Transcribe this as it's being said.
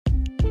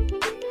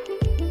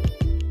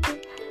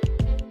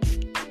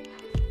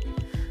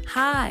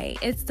Hi,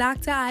 it's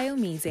Dr.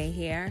 Ayomize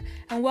here,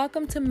 and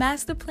welcome to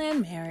Master Plan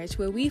Marriage,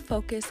 where we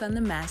focus on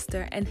the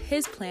Master and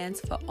his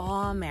plans for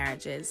all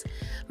marriages,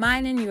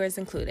 mine and yours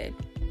included.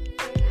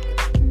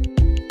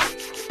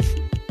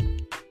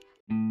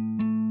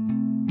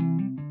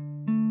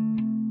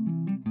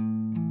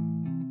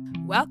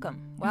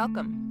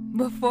 Welcome.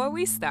 Before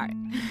we start,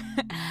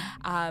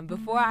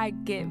 before I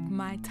give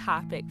my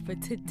topic for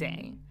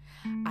today,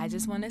 I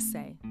just want to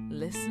say,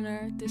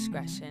 listener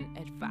discretion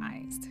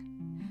advised.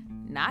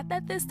 Not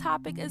that this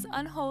topic is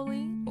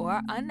unholy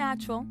or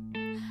unnatural.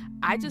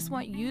 I just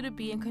want you to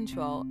be in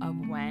control of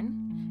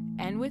when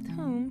and with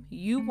whom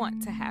you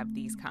want to have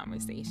these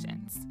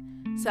conversations.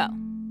 So,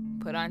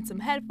 put on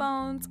some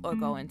headphones or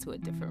go into a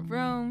different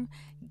room,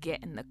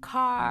 get in the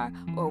car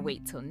or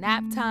wait till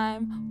nap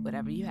time,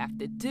 whatever you have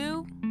to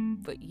do,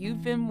 but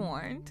you've been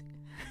warned.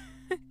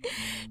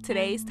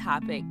 Today's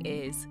topic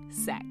is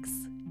sex,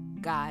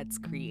 God's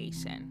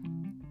creation.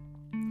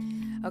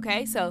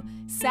 Okay, so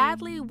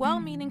sadly,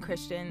 well-meaning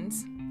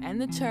Christians and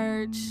the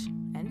church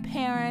and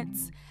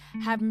parents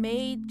have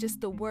made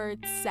just the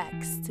word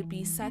sex to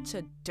be such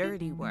a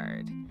dirty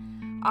word,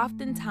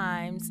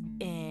 oftentimes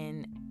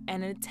in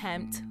an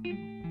attempt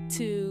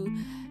to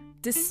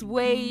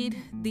dissuade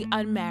the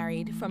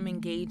unmarried from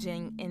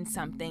engaging in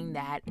something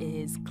that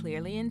is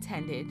clearly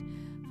intended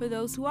for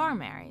those who are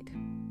married.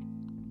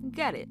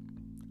 Get it?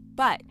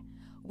 But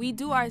we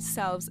do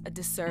ourselves a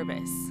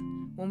disservice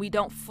when we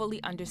don't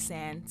fully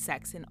understand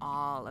sex in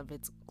all of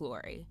its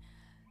glory,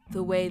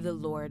 the way the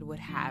Lord would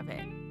have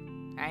it,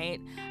 right?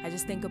 I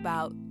just think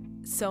about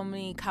so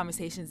many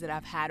conversations that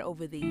I've had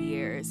over the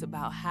years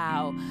about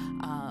how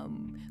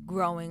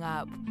growing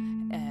up,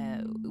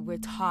 we're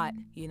taught,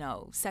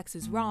 sex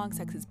is wrong,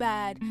 sex is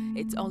bad,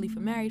 it's only for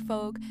married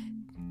folk.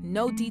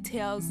 No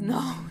details,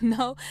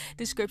 no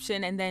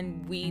description, and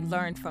then we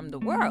learn from the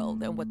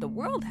world and what the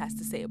world has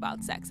to say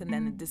about sex, and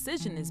then the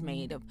decision is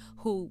made of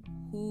who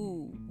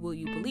will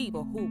you believe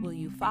or who will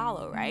you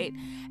follow, right?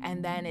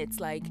 And then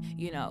it's like,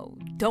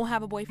 don't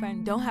have a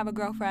boyfriend, don't have a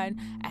girlfriend,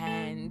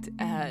 and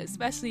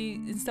especially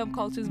in some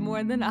cultures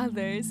more than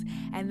others,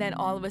 and then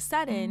all of a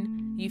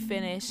sudden you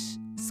finish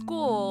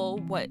school,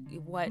 what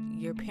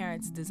your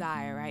parents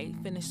desire, right?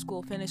 Finish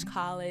school, finish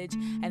college,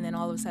 and then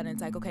all of a sudden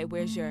it's like, okay,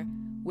 where's your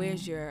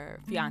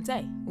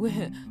fiance?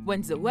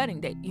 When's the wedding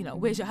date?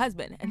 Where's your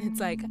husband? And it's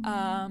like,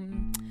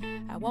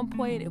 at one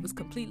point it was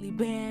completely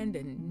banned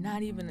and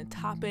not even a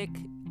topic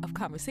of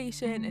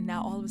conversation. And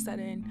now all of a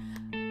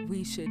sudden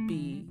we should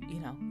be,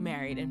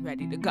 married and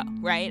ready to go,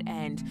 right?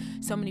 And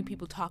so many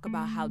people talk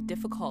about how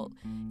difficult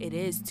it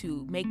is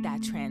to make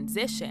that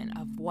transition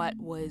of what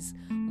was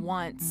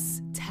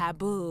once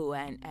taboo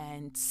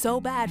and so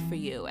bad for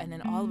you, and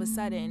then all of a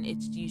sudden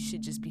you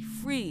should just be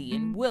free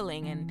and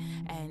willing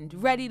and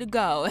ready to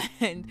go.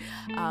 And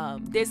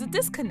there's a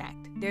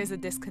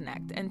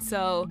disconnect. And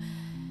so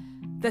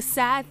the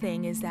sad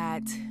thing is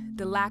that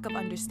the lack of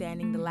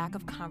understanding, the lack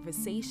of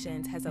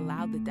conversations has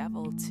allowed the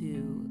devil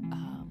to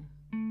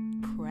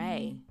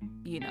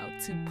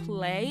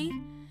play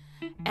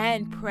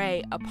and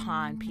prey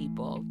upon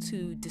people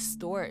to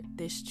distort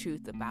this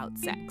truth about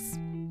sex.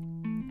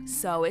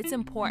 So it's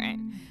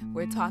important,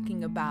 we're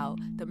talking about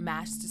the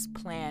Master's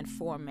plan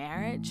for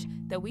marriage,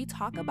 that we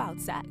talk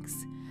about sex.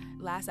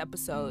 Last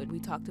episode, we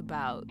talked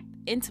about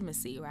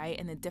intimacy, right?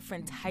 And the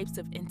different types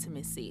of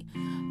intimacy.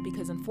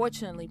 Because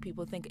unfortunately,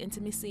 people think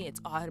intimacy,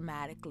 it's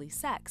automatically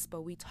sex.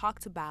 But we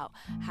talked about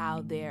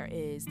how there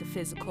is the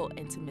physical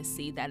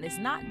intimacy that is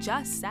not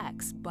just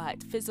sex,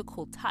 but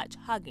physical touch,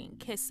 hugging,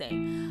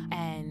 kissing.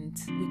 And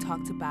we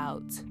talked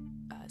about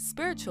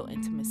spiritual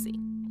intimacy.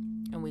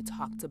 And we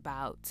talked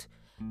about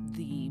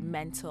the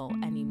mental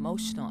and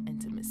emotional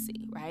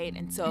intimacy, right?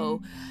 And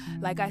so,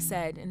 like I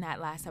said in that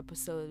last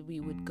episode, we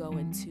would go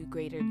into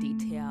greater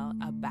detail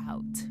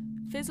about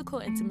physical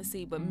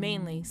intimacy, but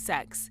mainly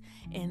sex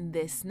in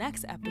this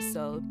next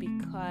episode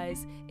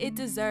because it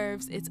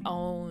deserves its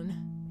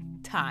own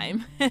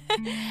time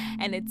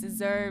and it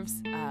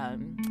deserves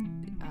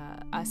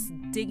us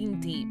digging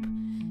deep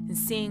and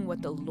seeing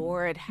what the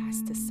Lord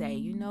has to say.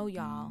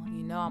 Y'all,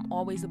 I'm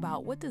always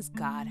about what does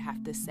God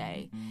have to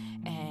say,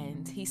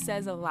 and He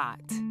says a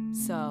lot.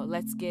 So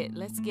let's get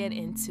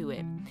into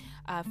it.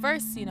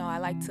 First, I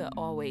like to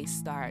always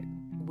start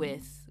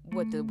with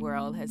what the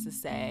world has to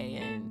say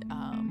and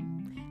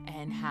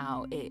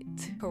how it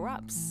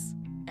corrupts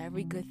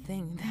every good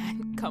thing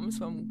that comes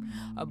from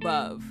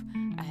above,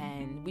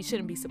 and we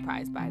shouldn't be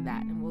surprised by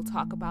that. And we'll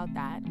talk about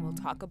that, and we'll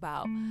talk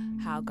about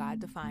how God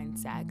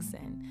defines sex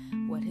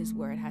and what His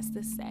Word has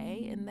to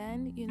say. And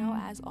then,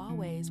 as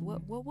always,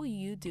 what will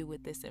you do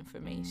with this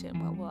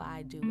information? What will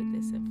I do with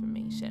this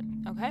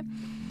information? Okay?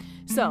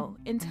 So,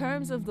 in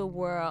terms of the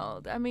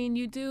world,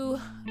 you do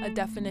a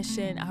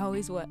definition. I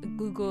always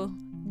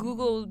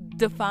Google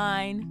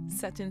define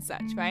such and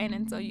such, right?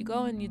 And so you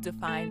go and you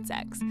define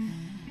sex.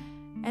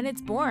 And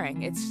it's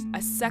boring. It's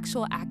a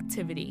sexual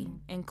activity,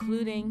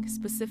 including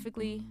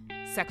specifically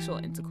sexual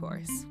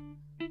intercourse,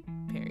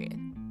 period.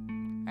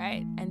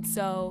 Right? And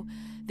so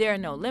there are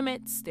no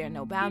limits, there are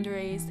no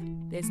boundaries,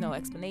 there's no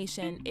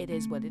explanation. It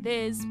is what it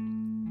is.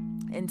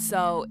 And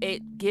so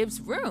it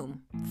gives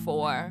room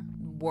for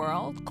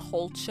world,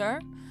 culture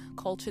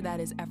that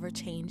is ever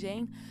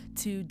changing,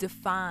 to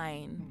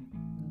define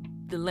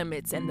the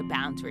limits and the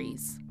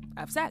boundaries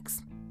of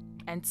sex.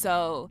 And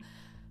so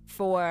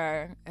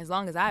for as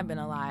long as I've been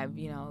alive,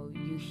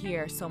 you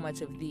hear so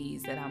much of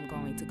these that I'm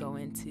going to go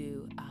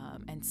into.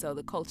 And so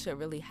the culture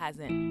really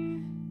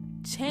hasn't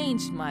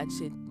changed much.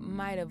 It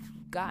might have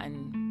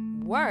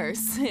gotten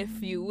worse,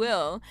 if you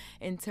will,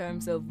 in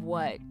terms of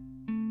what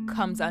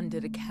comes under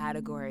the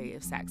category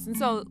of sex. And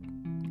so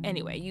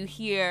anyway, you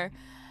hear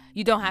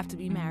you don't have to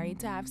be married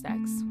to have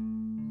sex.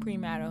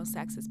 Premarital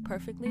sex is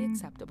perfectly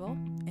acceptable.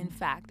 In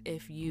fact,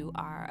 if you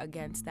are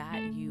against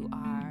that, you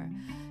are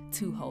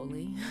too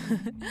holy,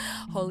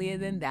 holier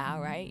than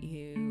thou, right?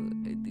 You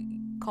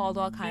called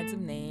all kinds of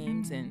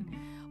names and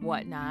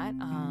whatnot.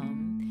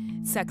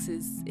 Sex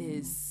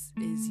is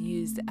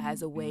used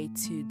as a way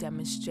to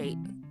demonstrate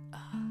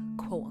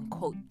quote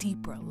unquote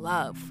deeper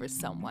love for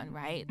someone,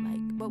 right?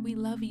 But we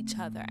love each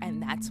other,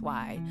 and that's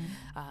why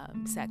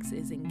sex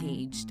is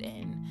engaged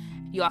in.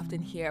 You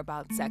often hear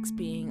about sex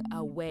being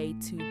a way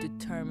to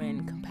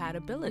determine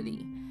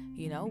compatibility.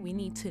 We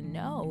need to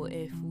know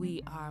if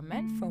we are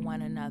meant for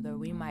one another.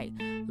 We might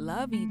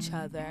love each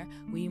other.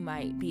 We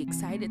might be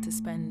excited to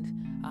spend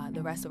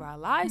the rest of our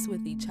lives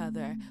with each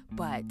other.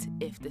 But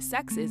if the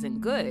sex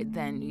isn't good,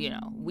 then,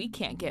 we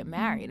can't get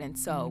married. And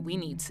so we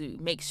need to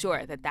make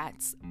sure that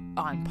that's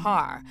on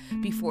par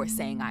before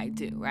saying I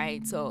do,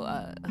 right? So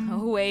a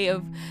way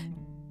of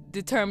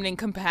determining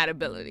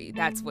compatibility.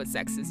 That's what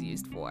sex is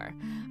used for.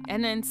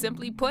 And then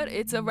simply put,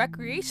 it's a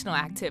recreational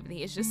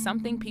activity. It's just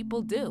something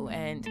people do.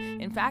 And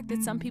in fact,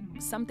 it's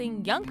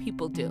something young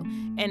people do.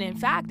 And in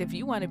fact, if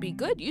you want to be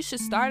good, you should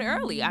start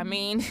early. I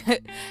mean,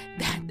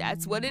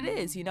 that's what it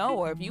is,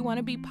 or if you want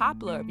to be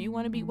popular, if you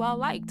want to be well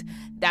liked,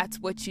 that's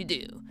what you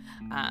do.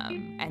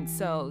 And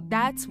so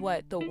that's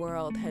what the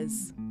world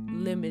has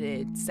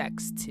limited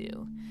sex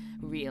to,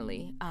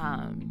 really.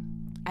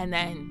 And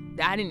then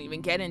I didn't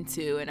even get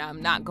into, and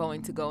I'm not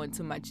going to go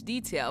into much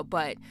detail,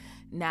 but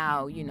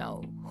now,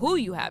 who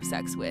you have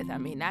sex with. I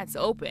mean, that's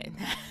open.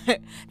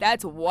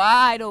 That's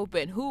wide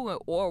open. Who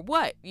or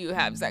what you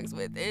have sex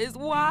with is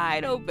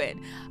wide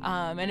open.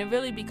 And it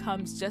really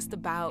becomes just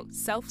about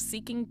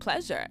self-seeking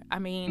pleasure. I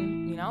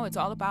mean, it's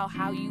all about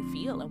how you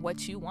feel and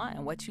what you want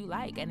and what you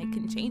like. And it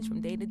can change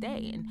from day to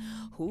day. And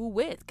who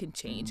with can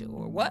change,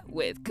 or what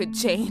with could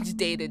change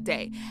day to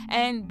day.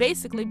 And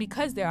basically,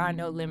 because there are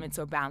no limits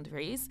or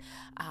boundaries,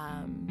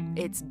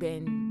 it's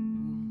been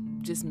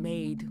just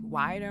made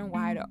wider and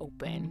wider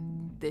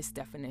open, this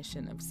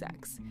definition of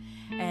sex.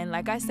 And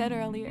like I said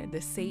earlier,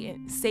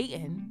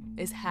 Satan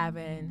is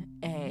having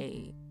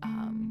a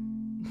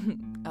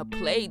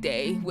play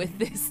day with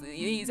this.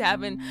 He's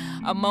having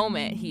a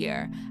moment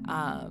here,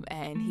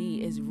 and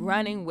he is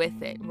running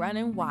with it,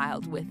 running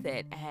wild with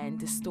it, and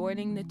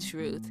distorting the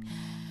truth.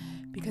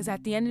 Because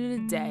at the end of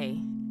the day,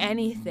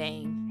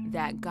 anything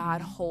that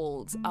God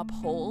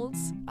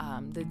upholds,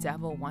 the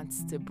devil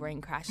wants to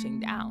bring crashing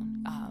down.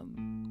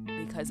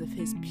 Because of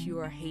his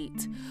pure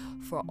hate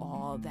for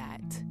all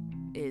that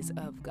is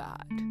of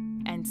God.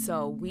 And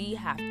so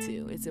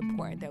it's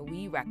important that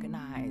we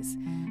recognize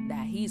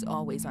that he's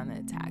always on the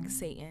attack.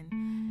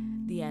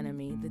 Satan, the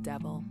enemy, the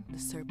devil, the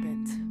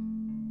serpent,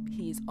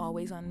 he's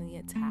always on the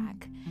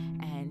attack,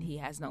 and he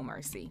has no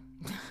mercy,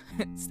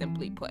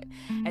 simply put.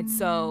 And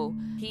so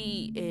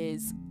he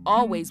is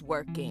always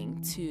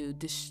working to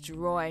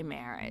destroy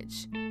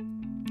marriage.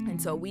 And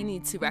so we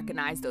need to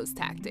recognize those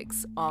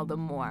tactics all the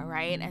more,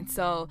 right? And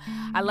so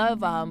I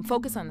love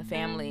Focus on the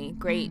Family,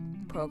 great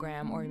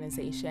program,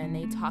 organization.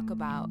 They talk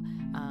about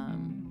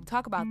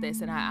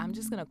this, and I'm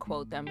just going to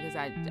quote them because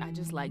I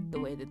just like the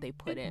way that they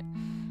put it.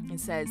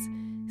 It says,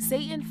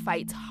 Satan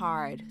fights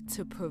hard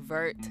to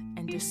pervert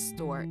and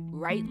distort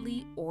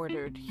rightly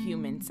ordered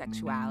human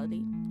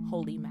sexuality,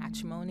 holy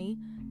matrimony,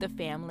 the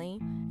family,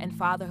 and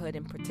fatherhood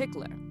in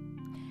particular.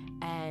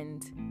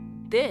 And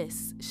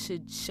this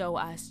should show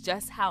us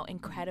just how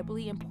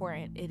incredibly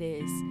important it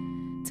is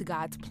to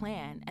God's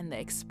plan and the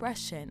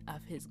expression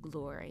of his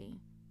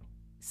glory.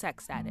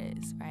 Sex, that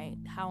is, right?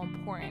 How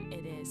important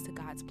it is to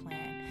God's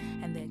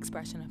plan and the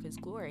expression of his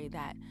glory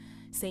that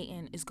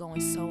Satan is going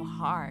so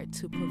hard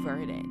to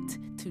pervert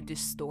it, to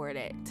distort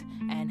it,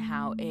 and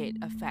how it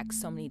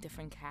affects so many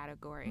different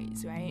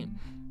categories, right?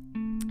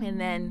 And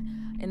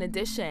then, in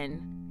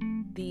addition,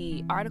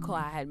 the article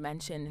I had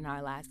mentioned in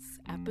our last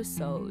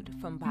episode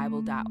from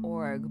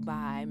Bible.org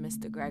by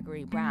Mr.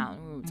 Gregory Brown,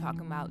 we were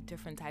talking about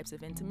different types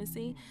of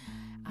intimacy.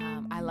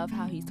 I love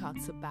how he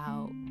talks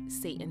about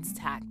Satan's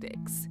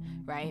tactics,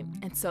 right?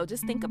 And so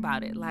just think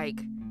about it,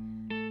 like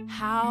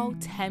how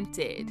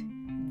tempted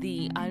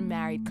the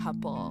unmarried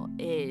couple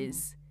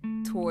is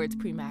towards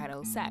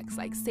premarital sex.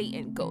 Like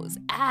Satan goes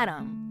at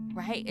them,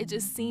 right? It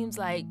just seems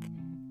like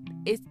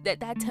it's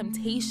that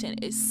temptation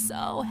is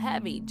so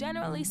heavy,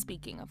 generally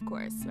speaking, of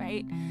course,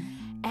 right?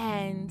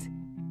 And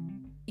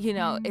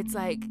it's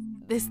like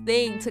this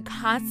thing to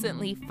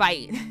constantly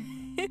fight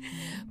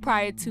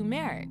prior to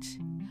marriage.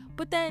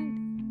 But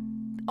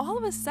then all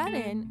of a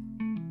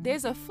sudden,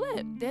 there's a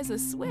flip, there's a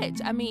switch.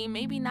 I mean,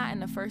 maybe not in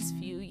the first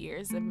few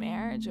years of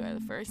marriage or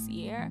the first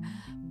year,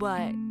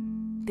 but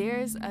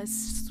there's a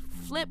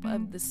flip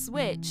of the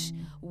switch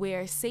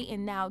where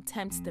Satan now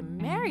tempts the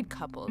married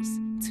couples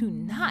to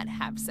not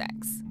have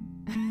sex.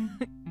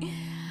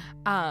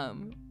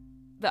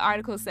 The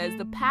article says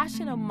the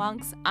passion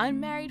amongst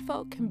unmarried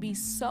folk can be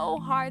so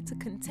hard to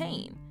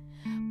contain.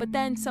 But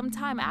then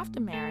sometime after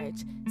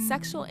marriage,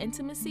 sexual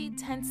intimacy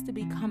tends to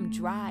become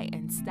dry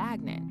and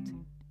stagnant.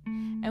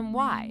 And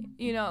why?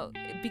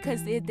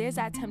 Because there's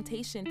that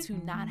temptation to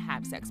not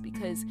have sex,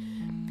 because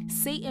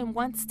Satan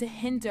wants to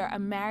hinder a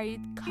married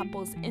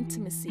couple's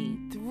intimacy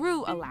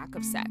through a lack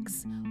of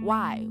sex.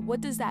 Why? What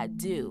does that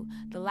do?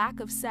 The lack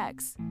of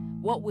sex,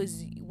 what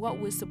was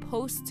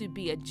supposed to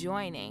be a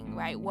joining,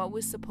 right? What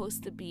was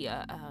supposed to be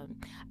a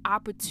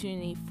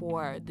opportunity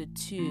for the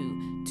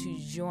two to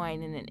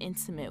join in an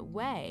intimate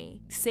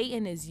way.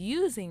 Satan is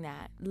using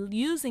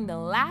the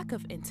lack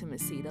of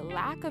intimacy, the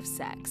lack of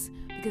sex,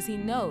 because he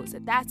knows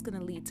that that's going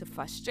to lead to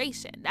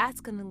frustration.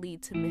 That's going to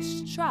lead to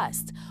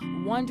mistrust,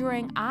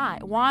 wandering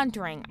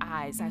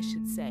eyes, I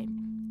should say,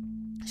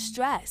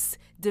 stress,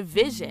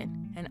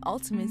 division, and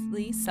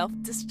ultimately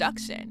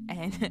self-destruction.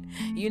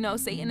 And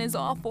Satan is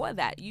all for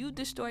that. You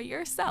destroy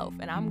yourself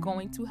and I'm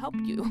going to help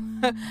you.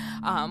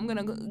 I'm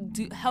going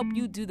to help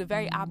you do the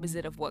very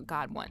opposite of what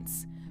God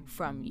wants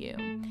from you.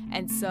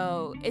 And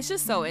so it's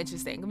just so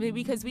interesting,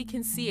 because we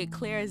can see it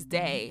clear as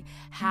day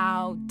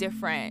how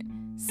different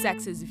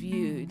sex is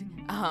viewed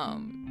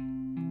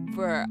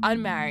for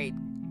unmarried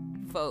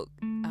folk,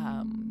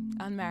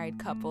 unmarried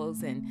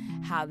couples, and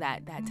how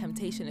that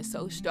temptation is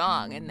so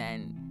strong, and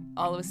then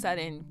all of a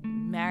sudden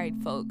married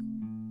folk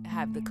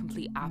have the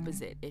complete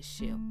opposite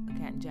issue,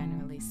 again,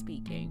 generally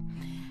speaking.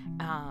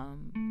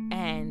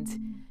 And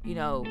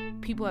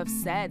people have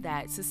said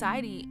that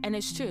society, and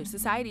it's true,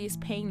 society is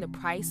paying the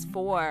price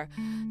for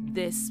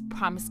this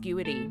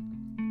promiscuity,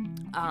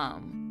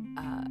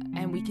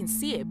 and we can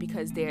see it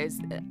because there's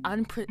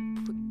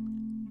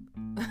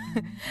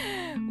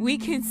we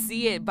can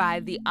see it by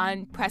the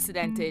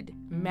unprecedented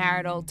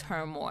marital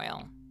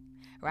turmoil,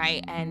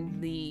 right?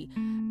 And the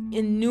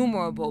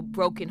innumerable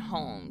broken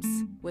homes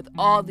with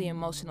all the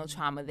emotional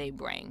trauma they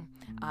bring.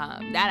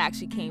 That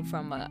actually came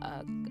from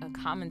a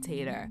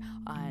commentator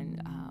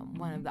on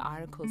one of the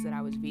articles that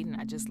I was reading.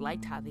 I just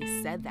liked how they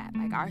said that.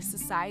 Like, our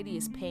society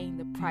is paying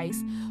the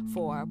price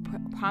for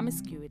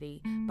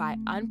promiscuity by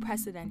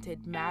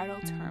unprecedented marital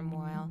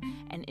turmoil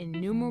and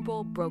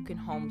innumerable broken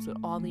homes with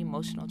all the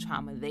emotional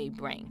trauma they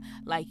bring.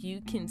 Like, you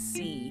can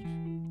see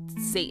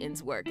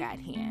Satan's work at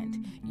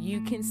hand.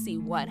 You can see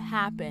what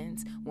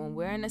happens when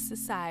we're in a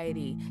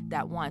society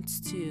that wants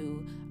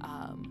to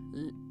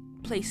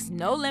place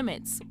no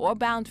limits or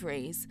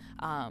boundaries,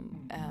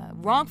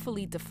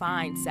 wrongfully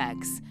define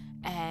sex,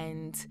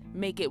 and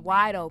make it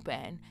wide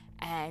open.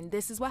 And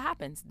this is what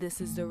happens.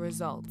 This is the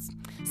results.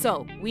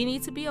 So we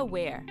need to be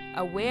aware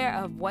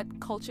of what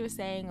culture is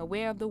saying,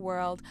 aware of the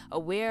world,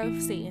 aware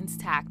of Satan's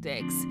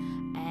tactics,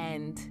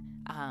 and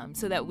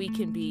so that we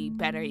can be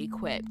better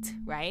equipped,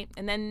 right?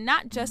 And then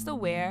not just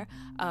aware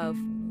of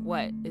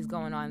what is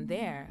going on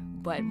there,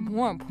 but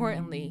more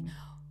importantly,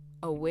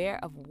 aware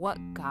of what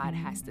God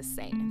has to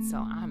say. And so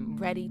I'm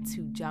ready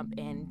to jump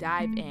in,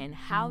 dive in.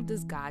 How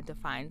does God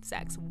define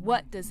sex?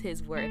 What does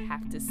his word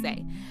have to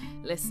say?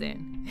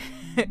 Listen,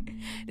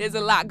 there's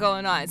a lot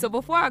going on. So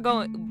before I go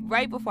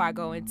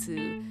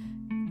into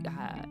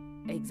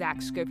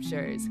exact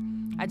scriptures,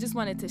 I just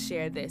wanted to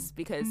share this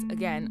because,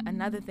 again,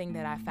 another thing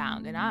that I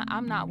found, and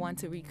I'm not one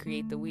to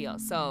recreate the wheel.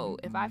 So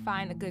if I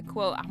find a good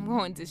quote, I'm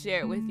going to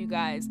share it with you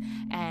guys.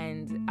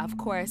 And of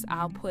course,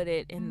 I'll put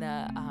it in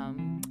the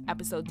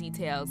episode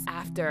details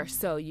after,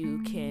 so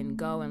you can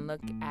go and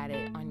look at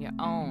it on your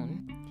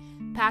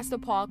own. Pastor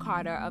Paul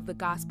Carter of the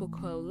Gospel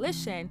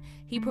Coalition,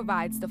 he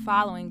provides the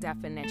following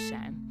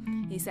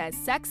definition. He says,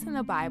 sex in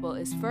the Bible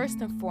is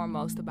first and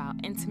foremost about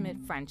intimate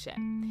friendship.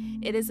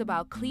 It is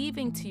about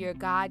cleaving to your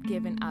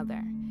God-given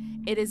other.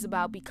 It is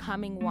about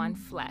becoming one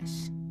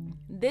flesh.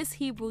 This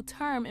Hebrew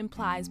term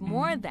implies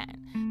more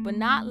than, but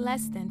not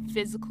less than,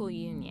 physical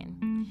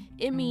union.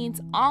 It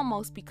means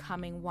almost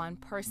becoming one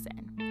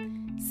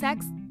person.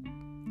 Sex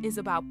is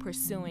about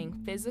pursuing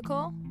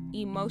physical,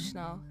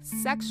 emotional,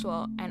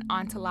 sexual, and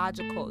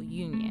ontological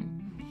union.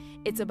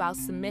 It's about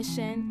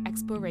submission,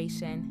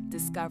 exploration,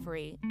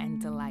 discovery, and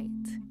delight.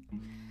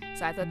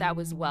 So I thought that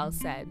was well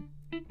said.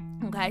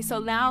 Okay, so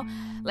now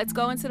let's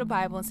go into the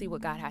Bible and see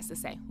what God has to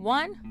say.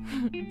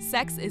 1,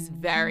 sex is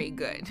very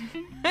good.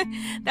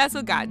 That's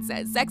what God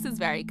says. Sex is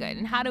very good.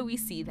 And how do we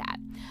see that?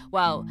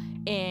 Well,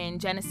 in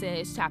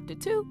Genesis chapter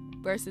 2,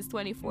 verses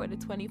 24 to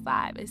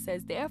 25, it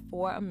says,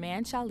 therefore a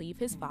man shall leave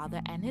his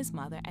father and his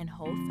mother and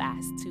hold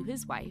fast to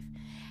his wife,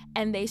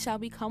 and they shall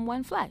become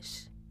one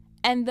flesh.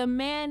 And the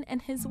man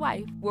and his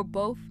wife were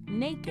both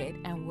naked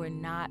and were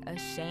not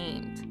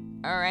ashamed.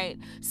 All right.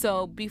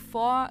 So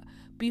before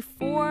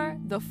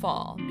the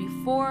fall,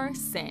 before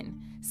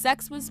sin,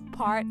 Sex was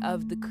part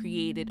of the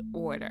created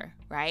order,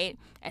 right?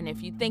 And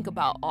if you think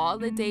about all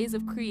the days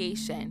of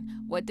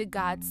creation, what did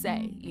God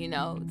say? You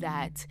know,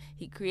 that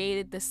he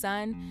created the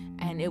sun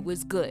and it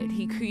was good.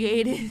 He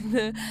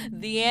created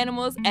the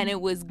animals and it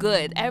was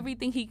good.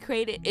 Everything he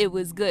created, it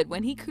was good.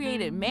 When he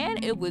created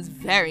man, it was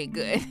very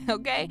good,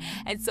 okay?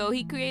 And so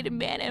he created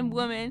man and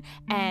woman,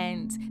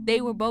 and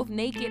they were both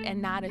naked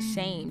and not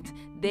ashamed.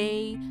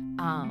 They,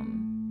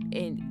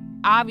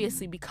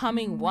 obviously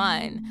becoming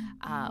one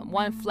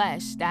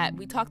flesh, that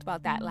we talked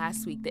about that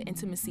last week, the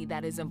intimacy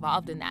that is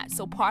involved in that.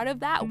 So part of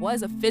that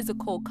was a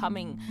physical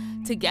coming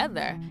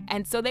together,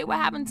 and so they were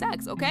having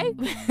sex, okay?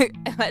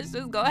 Let's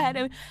just go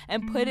ahead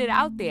and put it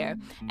out there.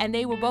 And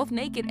they were both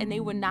naked and they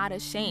were not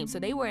ashamed, so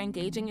they were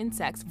engaging in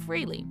sex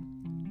freely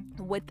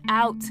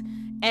without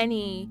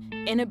any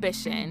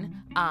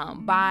inhibition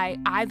by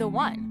either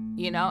one.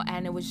 You know,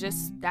 and it was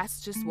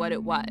that's just what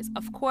it was.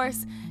 Of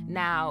course,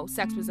 now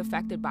sex was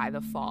affected by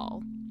the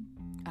fall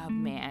of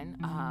man,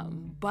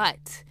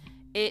 but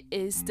it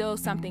is still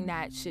something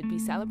that should be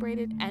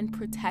celebrated and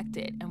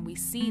protected. And we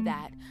see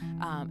that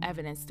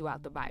evidence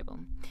throughout the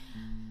Bible.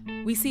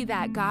 We see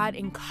that God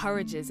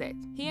encourages it.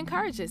 He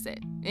encourages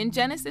it. In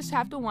Genesis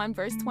chapter 1,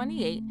 verse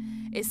 28,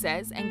 it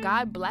says, "And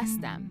God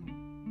blessed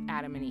them,"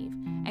 Adam and Eve,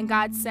 "and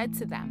God said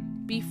to them,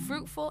 be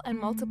fruitful and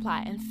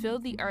multiply and fill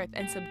the earth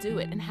and subdue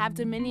it and have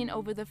dominion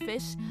over the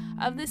fish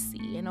of the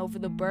sea and over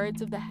the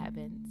birds of the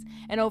heavens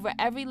and over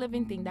every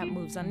living thing that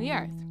moves on the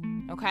earth."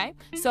 Okay?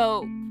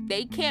 So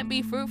they can't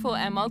be fruitful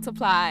and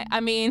multiply.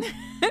 I mean,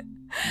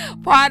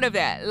 part of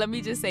that, let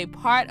me just say,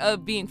 part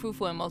of being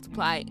fruitful and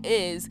multiply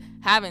is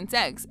having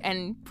sex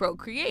and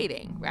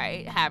procreating,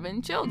 right?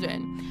 Having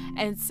children.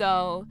 And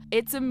so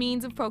it's a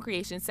means of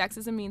procreation. Sex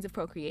is a means of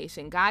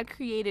procreation. God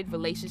created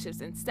relationships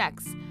and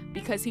sex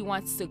because he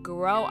wants to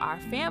grow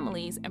our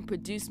families and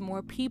produce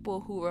more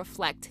people who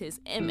reflect his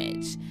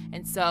image.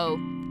 And so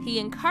he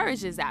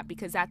encourages that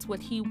because that's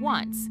what he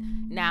wants.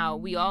 Now,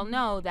 we all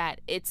know that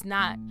it's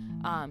not,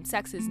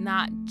 sex is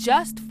not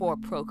just for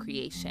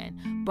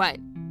procreation, but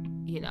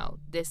you know,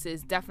 this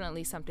is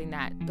definitely something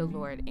that the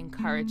Lord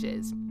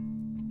encourages.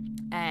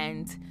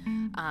 And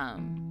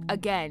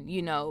again,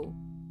 you know,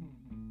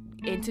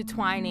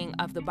 intertwining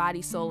of the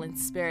body, soul, and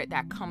spirit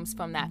that comes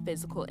from that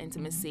physical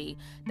intimacy,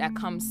 that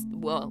comes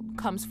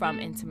from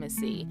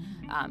intimacy,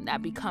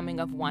 that becoming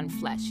of one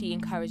flesh. He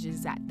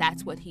encourages that.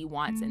 That's what he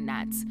wants, and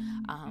that's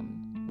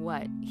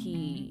what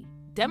he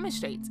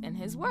demonstrates in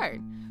his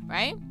word,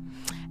 right?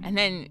 And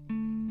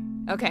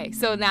then, okay,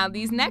 so now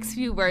these next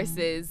few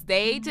verses,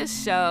 they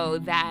just show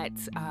that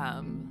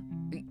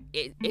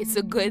it's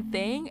a good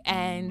thing,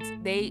 and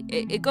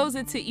it goes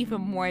into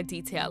even more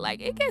detail. Like,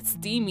 it gets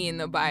steamy in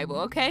the Bible,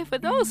 okay? For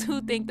those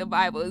who think the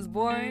Bible is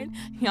boring,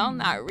 y'all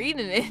not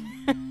reading it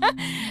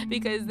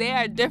because there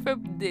are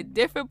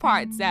different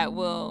parts that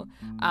will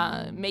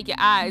make your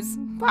eyes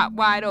pop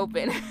wide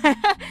open.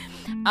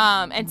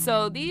 And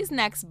so these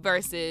next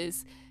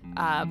verses,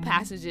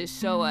 passages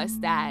show us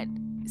that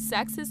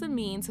sex is a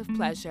means of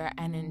pleasure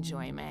and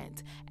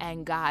enjoyment,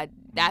 and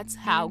that's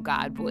how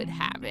God would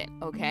have it,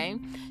 okay?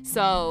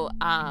 So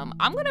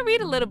I'm going to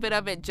read a little bit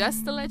of it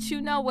just to let you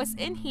know what's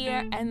in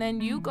here, and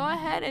then you go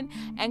ahead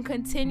and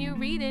continue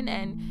reading,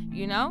 and,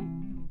 you know,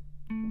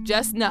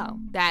 just know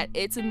that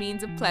it's a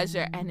means of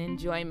pleasure and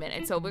enjoyment.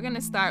 And so we're going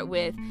to start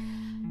with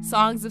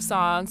Songs of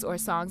Songs, or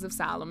Songs of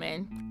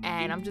Solomon,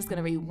 and I'm just going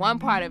to read one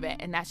part of it,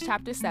 and that's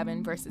chapter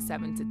 7, verses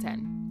 7 to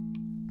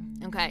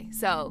 10. Okay,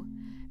 so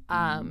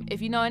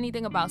if you know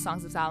anything about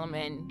Songs of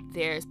Solomon,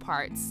 there's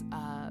parts,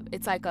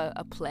 it's like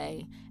a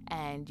play,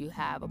 and you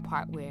have a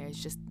part where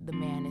it's just the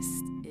man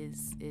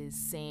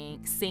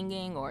is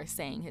singing or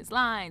saying his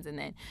lines, and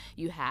then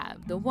you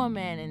have the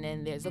woman, and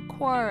then there's a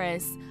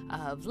chorus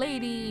of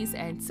ladies.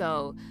 And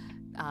so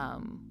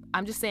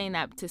I'm just saying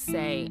that to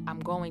say, I'm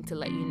going to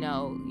let you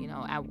know,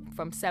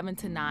 from 7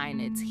 to 9,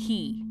 it's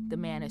the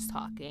man is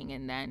talking,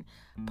 and then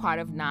part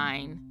of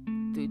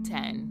 9 through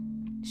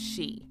 10,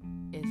 she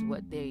is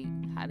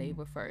how they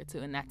refer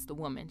to, and that's the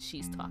woman,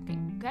 she's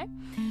talking, okay?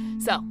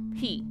 So,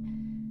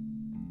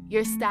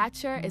 your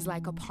stature is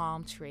like a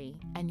palm tree,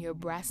 and your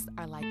breasts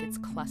are like its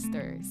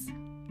clusters.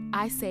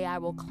 I say I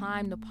will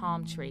climb the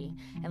palm tree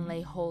and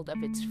lay hold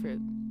of its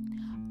fruit.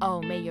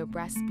 Oh, may your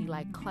breasts be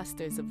like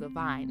clusters of the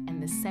vine,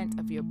 and the scent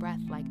of your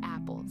breath like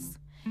apples,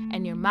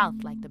 and your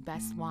mouth like the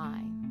best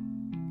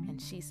wine. And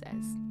she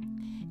says,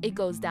 it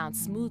goes down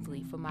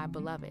smoothly for my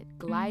beloved,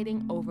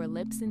 gliding over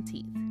lips and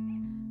teeth.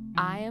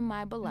 I am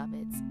my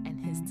beloved's,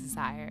 and his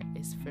desire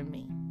is for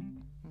me.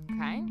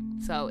 Okay?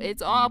 So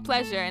it's all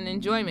pleasure and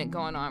enjoyment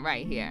going on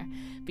right here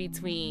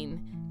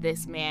between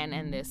this man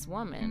and this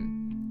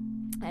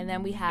woman. And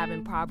then we have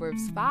in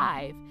Proverbs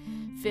 5,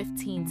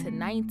 15 to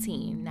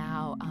 19.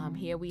 Now,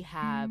 here we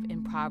have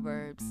in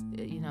Proverbs,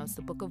 it's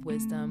the book of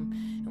wisdom,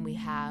 and we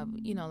have,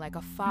 like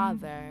a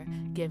father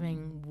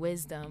giving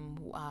wisdom,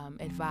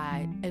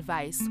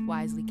 advice,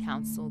 wise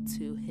counsel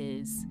to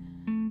his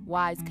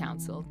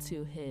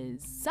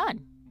son,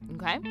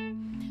 Okay?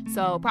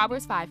 So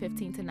Proverbs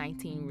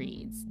 5:15-19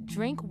 reads,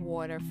 "Drink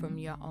water from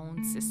your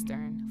own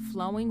cistern,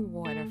 flowing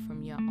water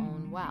from your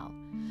own well.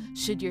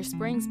 Should your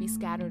springs be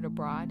scattered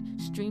abroad,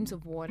 streams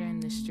of water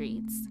in the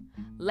streets?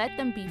 Let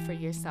them be for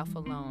yourself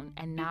alone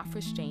and not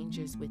for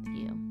strangers with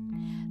you.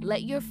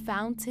 Let your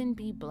fountain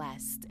be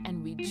blessed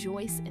and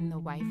rejoice in the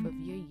wife of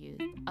your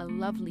youth, a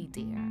lovely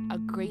deer, a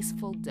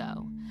graceful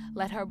doe.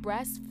 Let her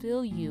breast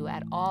fill you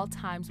at all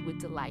times with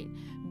delight.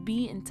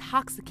 Be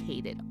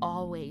intoxicated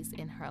always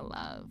in her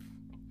love."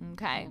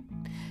 Okay?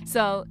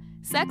 So,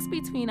 sex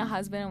between a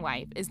husband and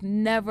wife is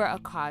never a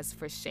cause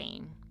for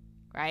shame,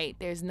 right?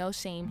 There's no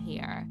shame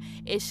here.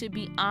 It should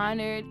be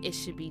honored. It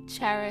should be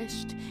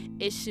cherished.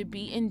 It should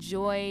be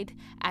enjoyed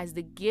as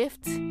the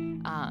gift,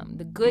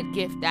 the good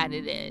gift that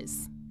it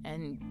is.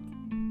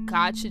 And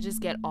God should just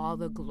get all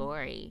the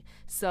glory.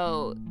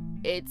 So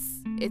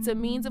it's a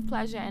means of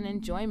pleasure and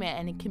enjoyment,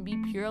 and it can be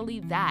purely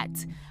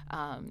that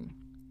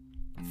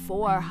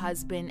for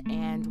husband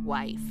and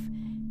wife.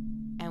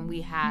 And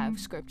we have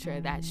scripture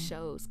that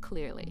shows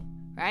clearly,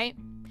 right?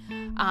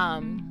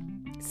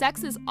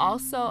 Sex is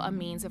also a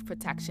means of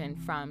protection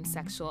from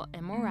sexual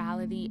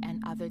immorality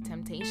and other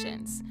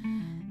temptations.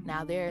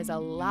 Now, there are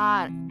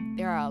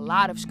a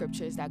lot of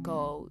scriptures that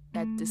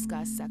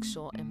discuss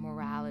sexual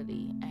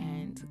immorality,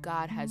 and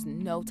God has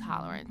no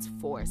tolerance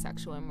for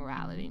sexual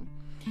immorality.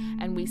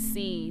 And we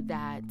see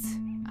that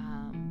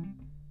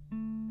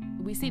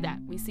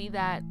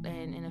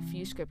in a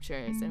few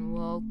scriptures, and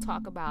we'll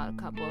talk about a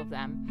couple of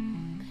them.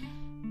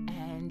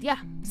 And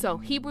so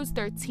Hebrews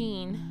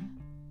 13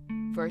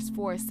 verse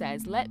 4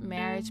 says, "Let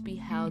marriage be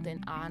held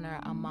in honor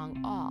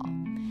among all,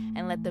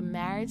 and let the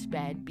marriage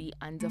bed be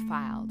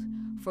undefiled,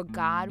 for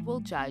God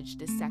will judge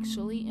the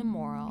sexually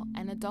immoral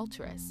and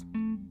adulterous."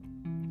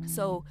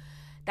 So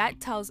that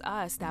tells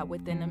us that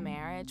within a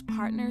marriage,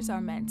 partners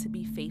are meant to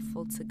be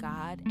faithful to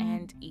God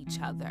and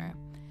each other.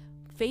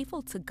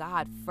 Faithful to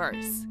God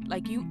first.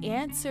 Like, you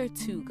answer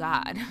to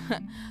God.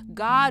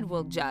 God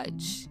will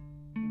judge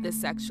the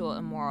sexual,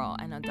 immoral,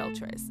 and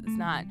adulterous.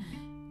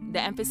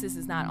 The emphasis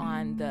is not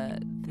on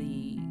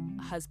the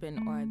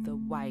husband or the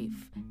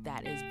wife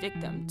that is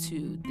victim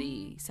to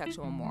the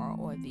sexual, immoral,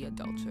 or the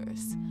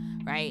adulteress,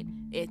 right?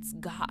 It's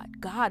God.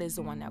 God is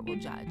the one that will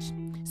judge.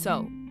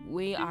 So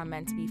we are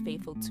meant to be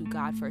faithful to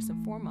God first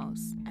and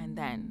foremost, and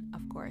then,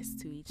 of course,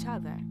 to each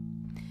other.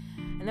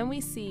 And then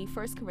we see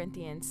 1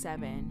 Corinthians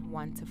 7,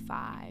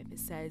 1-5. It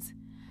says,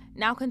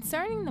 "Now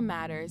concerning the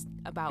matters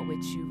about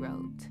which you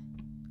wrote."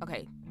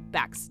 Okay,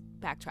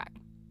 backtrack.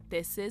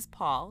 This is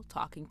Paul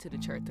talking to the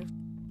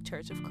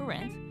church of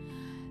Corinth.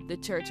 The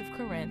church of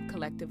Corinth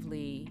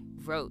collectively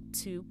wrote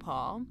to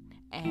Paul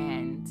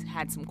and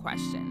had some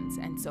questions,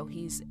 and so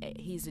he's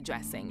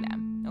addressing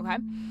them. Okay,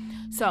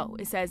 so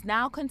it says,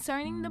 "Now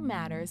concerning the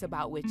matters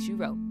about which you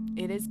wrote,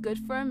 it is good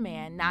for a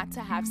man not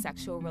to have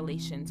sexual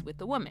relations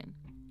with a woman.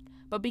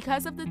 But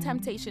because of the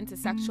temptation to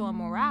sexual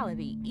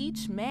immorality,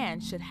 each man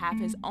should have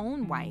his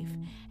own wife,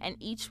 and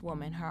each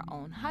woman her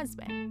own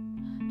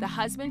husband. The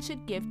husband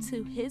should give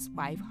to his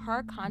wife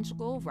her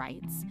conjugal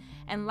rights,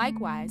 and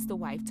likewise the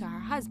wife to her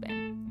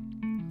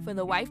husband. For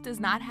the wife does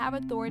not have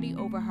authority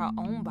over her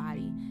own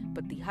body,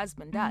 but the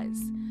husband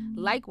does.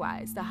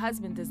 Likewise, the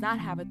husband does not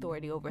have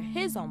authority over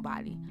his own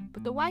body,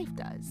 but the wife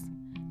does.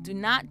 Do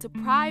not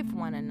deprive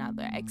one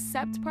another,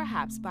 except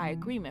perhaps by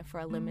agreement for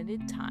a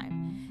limited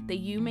time, that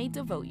you may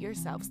devote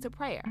yourselves to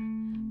prayer.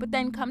 But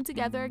then come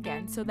together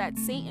again, so that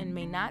Satan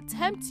may not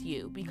tempt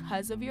you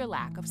because of your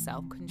lack of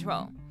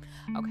self-control."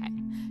 Okay,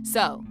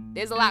 so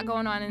there's a lot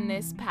going on in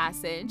this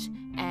passage,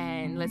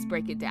 and let's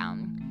break it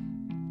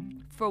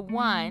down. For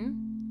one,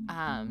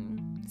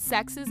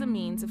 sex is a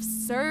means of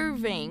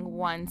serving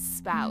one's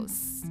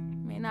spouse.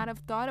 May not have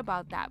thought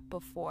about that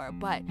before,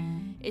 but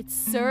it's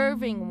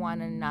serving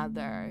one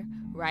another,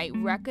 right?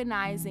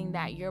 Recognizing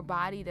that your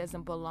body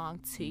doesn't belong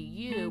to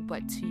you,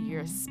 but to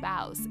your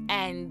spouse,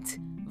 and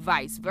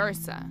vice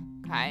versa,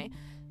 okay?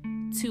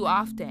 Too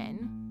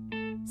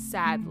often,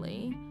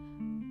 sadly,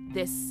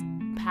 this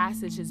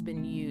passage has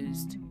been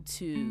used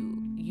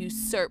to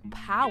usurp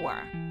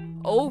power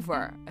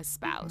over a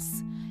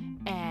spouse.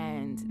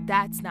 And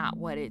that's not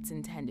what it's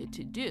intended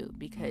to do,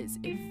 because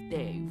if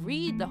they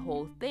read the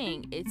whole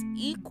thing, it's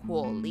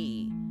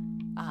equally,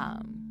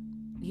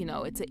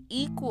 it's an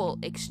equal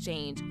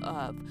exchange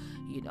of,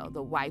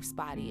 the wife's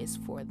body is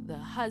for the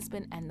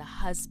husband and the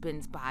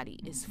husband's body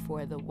is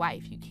for the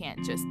wife. You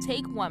can't just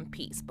take one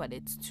piece, but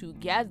it's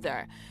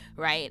together,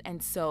 right?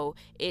 And so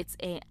it's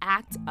an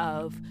act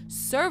of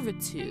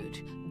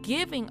servitude,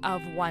 giving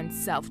of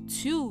oneself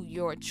to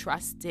your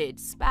trusted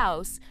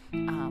spouse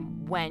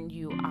when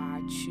you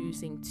are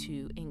choosing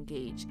to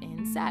engage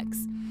in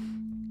sex.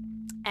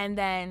 And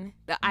then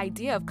the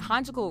idea of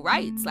conjugal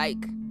rights,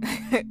 like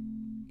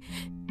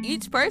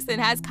each person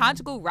has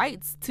conjugal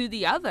rights to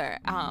the other,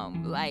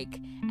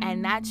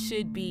 and that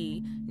should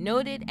be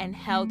noted and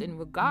held in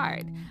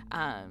regard.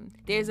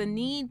 There's a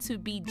need to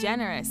be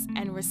generous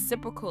and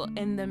reciprocal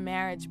in the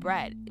marriage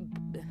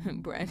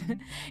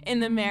in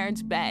the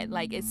marriage bed.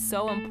 Like, it's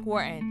so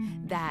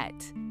important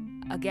that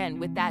again,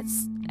 with that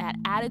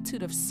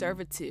attitude of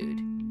servitude,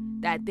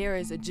 that there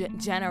is a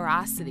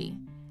generosity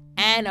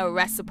and a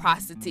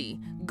reciprocity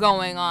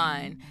going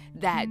on,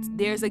 that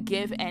there's a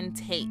give and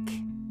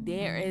take.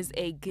 There is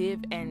a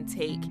give and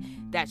take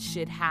that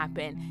should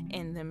happen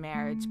in the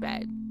marriage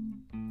bed.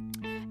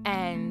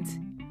 And,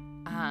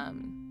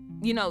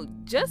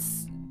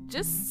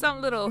 just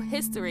some little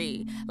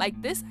history,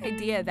 like this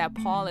idea that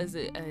Paul is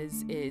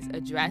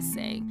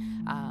addressing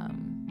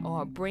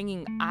or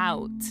bringing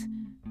out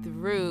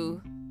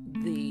through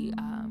the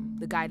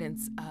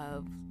guidance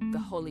of the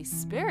Holy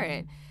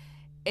Spirit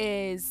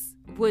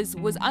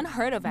was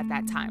unheard of at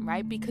that time,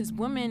 right? Because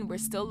women were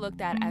still looked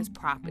at as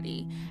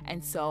property,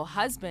 and so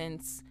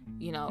husbands,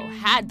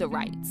 had the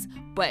rights.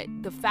 But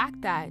the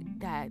fact that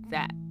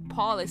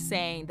Paul is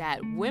saying that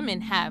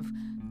women have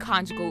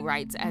conjugal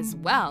rights as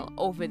well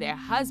over their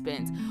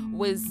husbands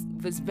was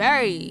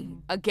very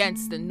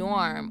against the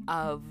norm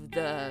of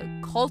the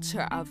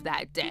culture of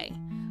that day.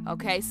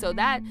 Okay, so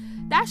that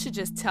should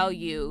just tell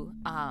you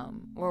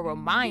or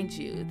remind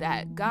you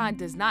that God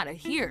does not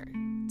adhere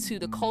to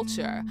the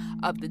culture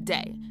of the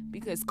day,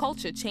 because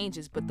culture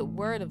changes, but the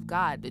word of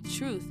God, the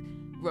truth,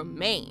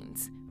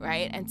 remains,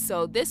 right? And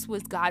so this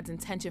was God's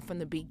intention from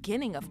the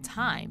beginning of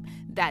time,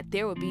 that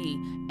there would be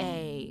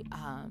a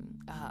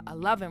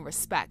love and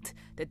respect,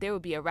 that there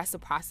would be a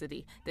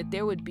reciprocity, that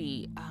there would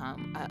be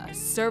a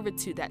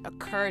servitude that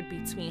occurred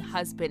between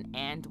husband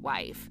and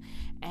wife.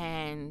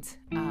 And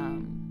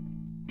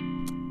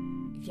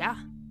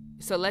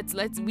so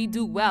we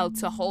do well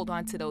to hold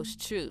on to those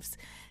truths,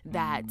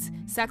 that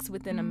sex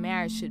within a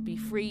marriage should be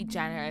free,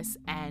 generous,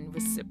 and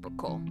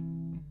reciprocal.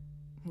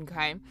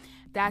 Okay,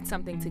 that's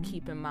something to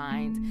keep in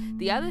mind.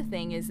 The other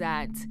thing is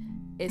that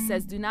it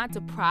says, do not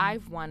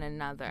deprive one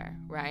another,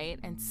 right?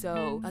 And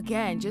so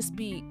again, just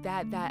be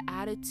that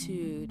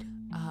attitude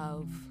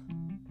of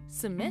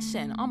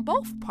submission on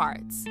both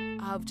parts,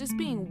 of just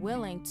being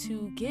willing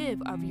to give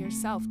of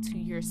yourself to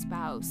your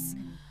spouse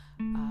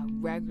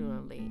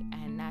regularly.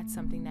 And that's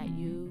something that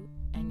you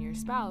and your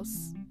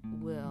spouse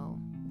will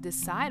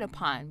decide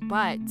upon,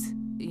 but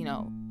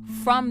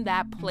from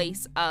that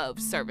place of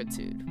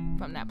servitude,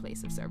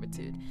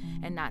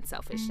 and not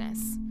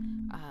selfishness.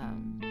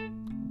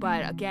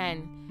 But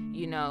again,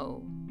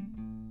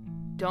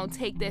 don't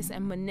take this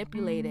and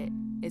manipulate it.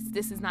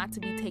 This is not to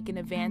be taken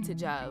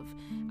advantage of.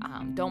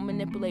 Don't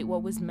manipulate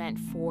what was meant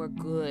for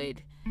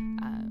good.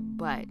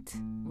 But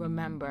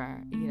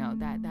remember,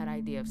 that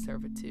idea of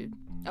servitude.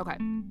 Okay.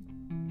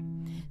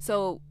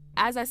 So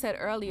as I said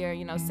earlier,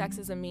 sex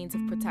is a means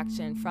of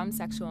protection from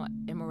sexual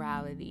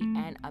immorality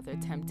and other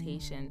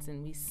temptations.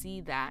 And we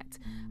see that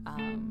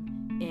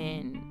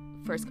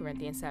in 1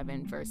 Corinthians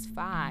 7, verse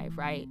 5,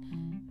 right?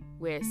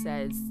 Where it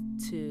says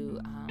to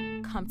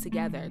come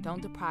together.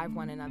 Don't deprive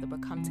one another,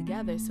 but come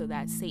together so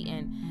that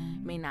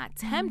Satan may not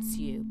tempt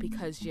you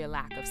because of your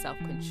lack of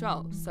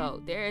self-control.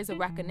 So there is a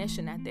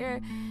recognition that there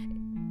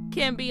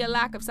can be a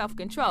lack of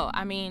self-control.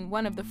 I mean,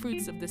 one of the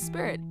fruits of the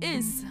Spirit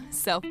is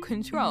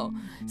self-control.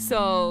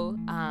 So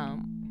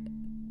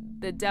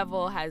the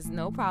devil has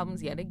no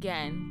problems yet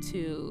again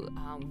to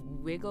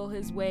wiggle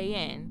his way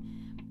in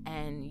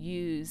and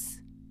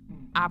use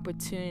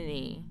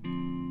opportunity,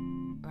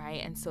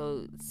 right? And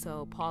so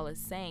Paul is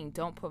saying,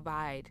 don't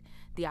provide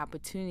the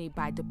opportunity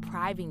by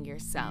depriving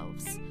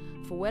yourselves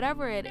for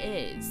whatever it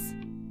is,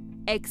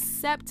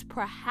 except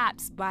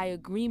perhaps by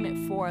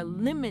agreement for a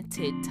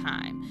limited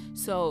time.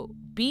 So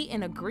be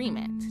in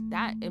agreement.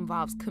 That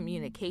involves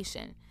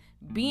communication.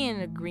 Be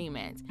in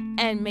agreement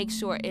and make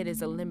sure it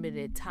is a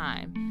limited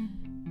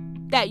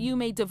time, that you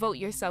may devote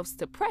yourselves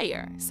to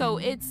prayer. So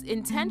it's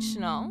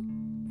intentional,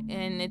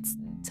 and it's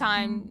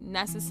time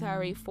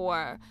necessary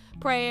for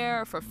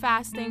prayer, for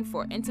fasting,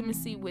 for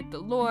intimacy with the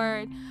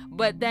Lord,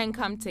 but then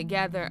come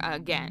together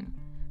again,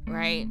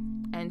 right?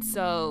 And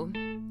so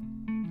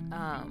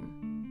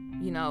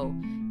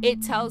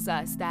it tells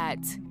us that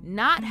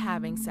not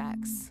having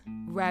sex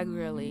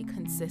regularly,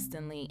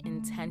 consistently,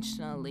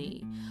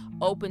 intentionally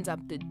opens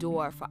up the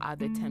door for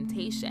other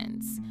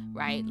temptations,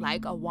 right?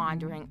 Like a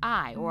wandering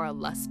eye or a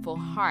lustful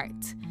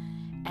heart.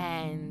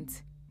 And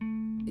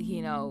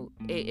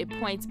it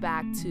points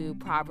back to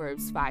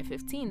Proverbs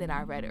 5:15 that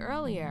I read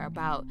earlier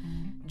about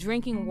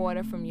drinking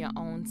water from your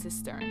own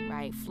cistern,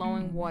 right?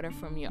 Flowing water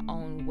from your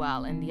own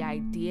well. And the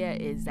idea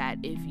is that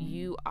if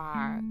you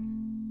are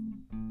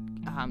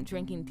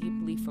drinking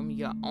deeply from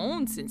your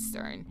own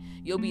cistern,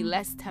 you'll be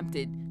less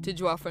tempted to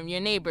draw from your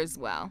neighbor's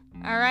well.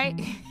 All right.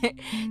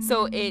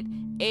 So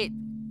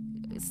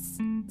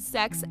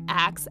sex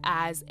acts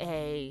as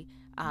a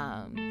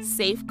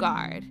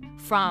safeguard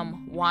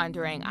from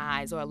wandering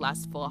eyes or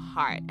lustful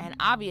heart. And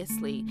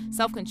obviously,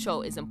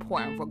 self-control is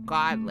important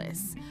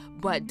regardless,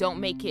 but don't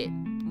make it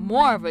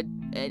more of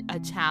a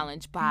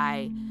challenge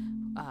by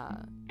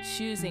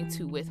choosing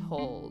to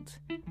withhold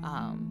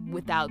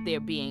without there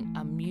being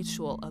a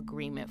mutual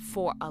agreement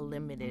for a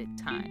limited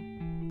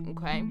time.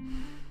 Okay?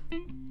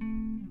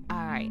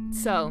 All right.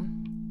 So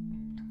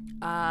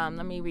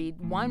let me read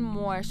one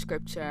more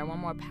scripture, one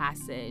more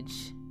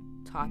passage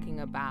talking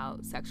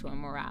about sexual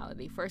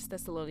immorality. 1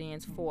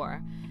 Thessalonians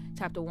 4,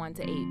 chapter 1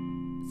 to 8.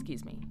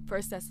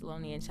 1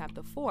 Thessalonians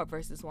chapter 4,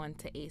 verses 1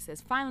 to 8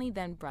 says, "Finally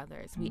then,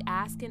 brothers, we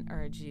ask and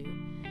urge you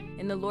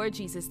in the Lord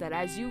Jesus that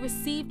as you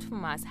received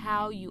from us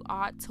how you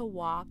ought to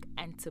walk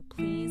and to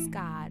please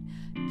God,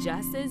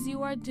 just as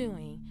you are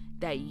doing,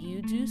 that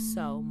you do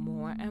so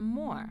more and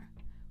more.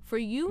 For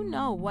you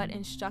know what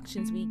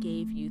instructions we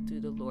gave you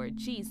through the Lord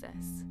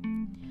Jesus.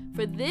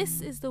 For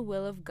this is the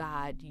will of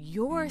God,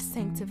 your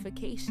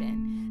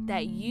sanctification,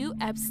 that you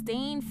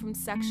abstain from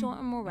sexual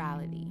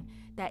immorality,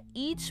 that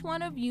each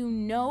one of you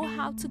know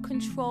how to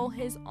control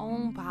his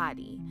own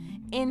body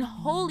in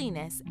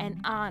holiness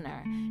and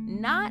honor,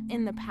 not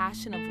in the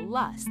passion of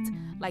lust,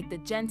 like the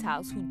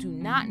Gentiles who do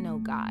not know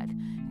God,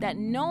 that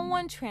no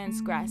one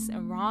transgress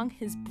and wrong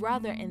his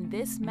brother in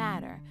this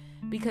matter,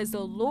 because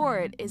the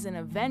Lord is an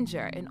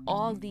avenger in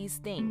all these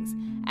things,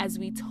 as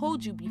we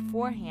told you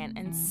beforehand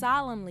and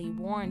solemnly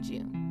warned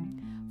you.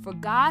 For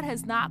God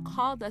has not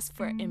called us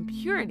for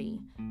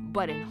impurity,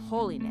 but in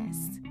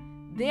holiness.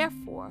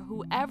 Therefore,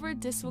 whoever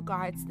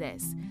disregards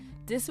this,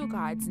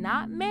 disregards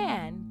not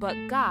man,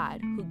 but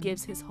God, who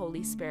gives his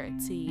Holy Spirit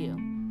to you."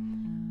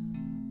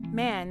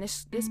 Man,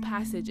 this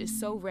passage is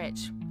so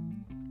rich.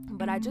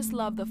 But I just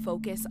love the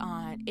focus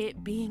on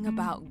it being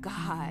about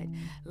God.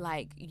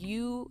 Like,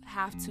 you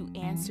have to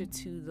answer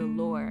to the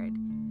Lord.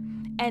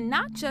 And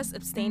not just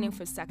abstaining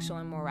from sexual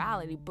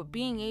immorality, but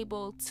being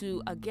able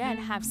to, again,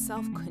 have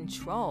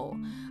self-control,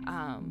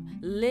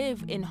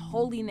 live in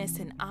holiness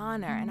and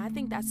honor. And I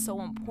think that's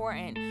so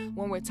important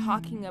when we're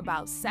talking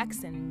about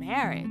sex and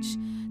marriage,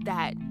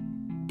 that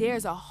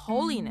there's a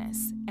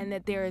holiness and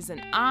that there is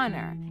an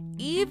honor,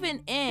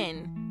 even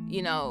in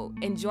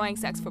enjoying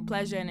sex for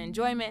pleasure and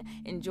enjoyment,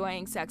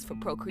 enjoying sex for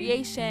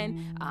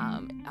procreation,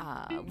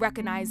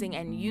 recognizing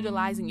and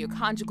utilizing your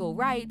conjugal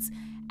rights.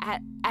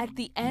 At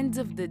the end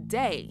of the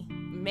day,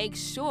 make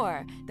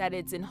sure that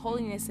it's in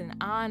holiness and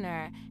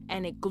honor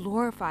and it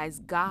glorifies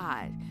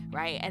God,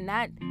 right? And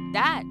that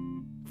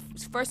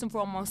first and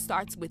foremost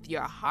starts with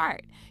your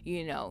heart,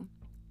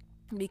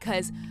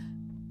 because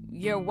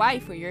your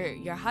wife or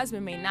your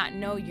husband may not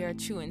know your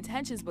true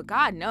intentions, but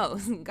God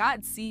knows.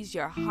 God sees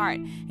your heart,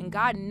 and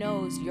God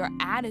knows your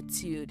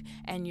attitude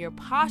and your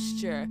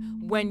posture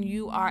when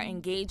you are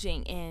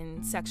engaging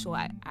in sexual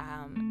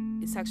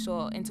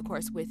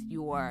intercourse with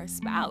your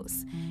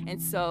spouse.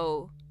 And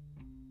so,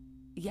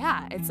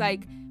 it's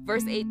like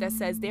verse 8 that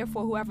says,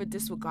 "Therefore, whoever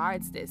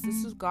disregards this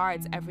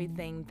disregards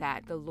everything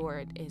that the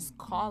Lord is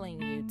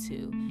calling you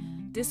to.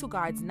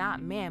 Disregards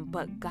not man,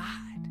 but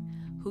God,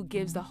 who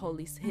gives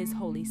his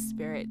Holy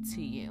Spirit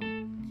to you."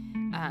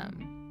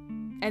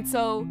 And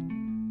so,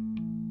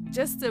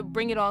 just to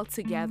bring it all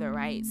together,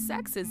 right?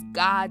 Sex is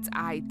God's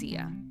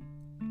idea.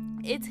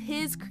 It's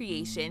his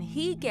creation.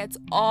 He gets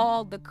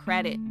all the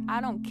credit.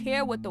 I don't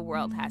care what the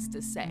world has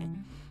to say.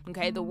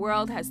 Okay, the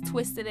world has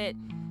twisted it.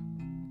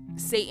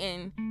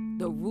 Satan,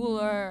 the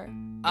ruler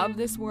of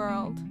this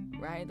world,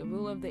 right? The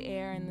ruler of the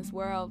air in this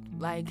world,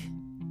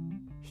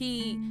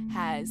 he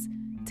has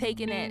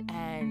taken it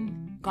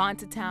and gone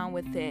to town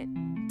with it,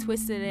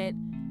 twisted it,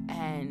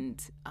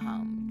 and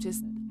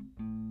just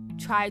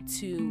tried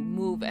to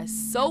move us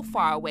so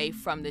far away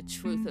from the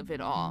truth of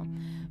it all.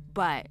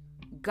 But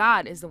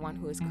God is the one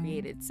who has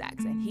created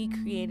sex, and he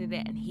created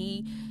it, and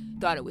he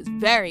thought it was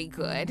very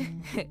good.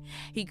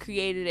 He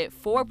created it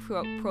for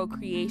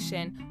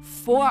procreation,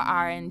 for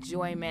our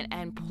enjoyment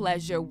and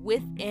pleasure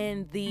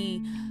within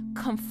the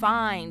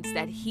confines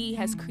that he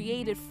has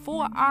created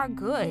for our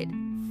good,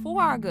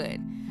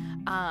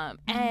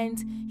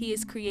 and he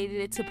has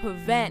created it to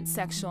prevent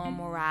sexual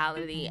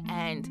immorality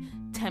and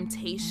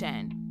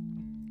temptation.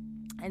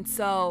 And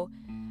so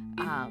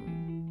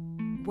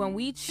when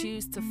we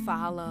choose to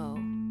follow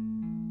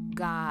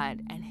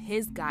God and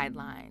his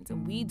guidelines,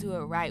 and we do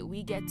it right,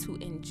 we get to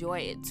enjoy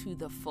it to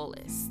the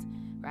fullest,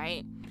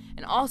 right?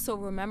 And also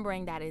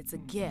remembering that it's a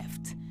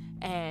gift.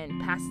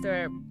 And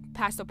Pastor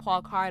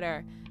Paul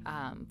Carter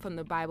from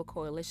the Bible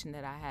Coalition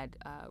that I had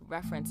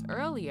referenced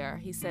earlier,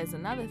 he says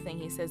another thing.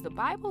 He says the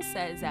Bible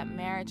says that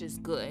marriage is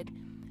good,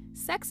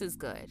 sex is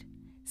good,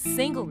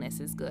 singleness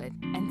is good,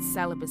 and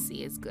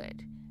celibacy is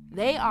good.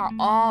 They are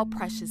all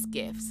precious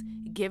gifts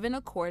given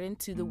according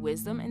to the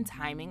wisdom and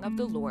timing of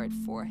the Lord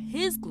for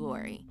his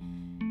glory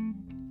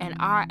and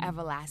our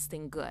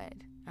everlasting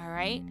good. All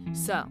right?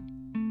 So,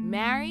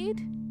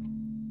 married,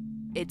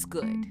 it's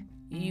good.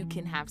 You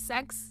can have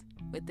sex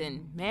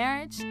within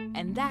marriage,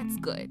 and that's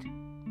good.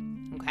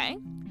 Okay?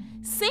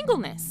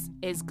 Singleness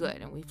is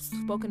good, and we've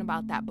spoken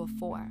about that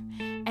before.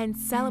 And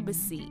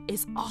celibacy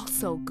is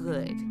also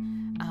good.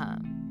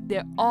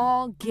 They're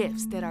all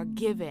gifts that are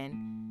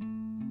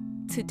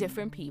given to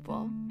different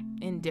people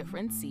in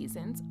different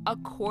seasons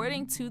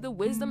according to the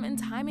wisdom and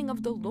timing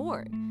of the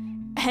Lord.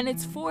 And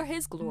it's for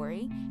his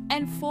glory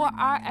and for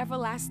our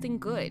everlasting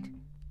good,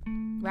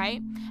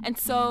 right? And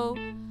so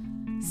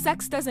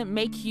sex doesn't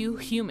make you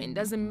human.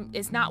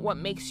 It's not what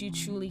makes you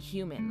truly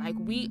human. Like,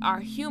 we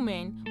are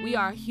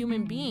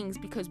human beings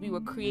because we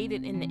were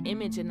created in the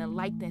image and the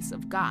likeness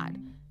of God.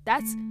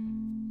 That's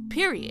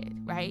period,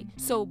 right?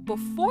 So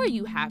before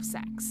you have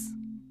sex,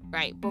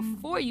 right,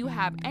 before you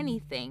have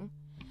anything,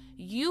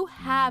 you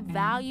have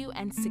value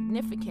and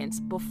significance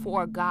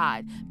before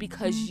God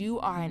because you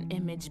are an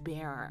image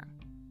bearer,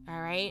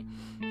 all right?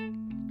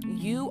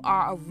 You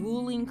are a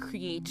ruling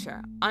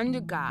creature under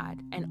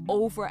God and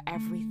over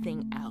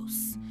everything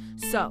else.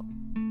 So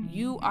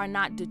you are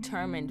not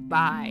determined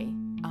by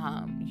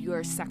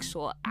your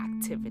sexual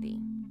activity.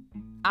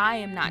 I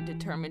am not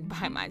determined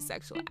by my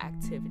sexual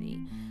activity,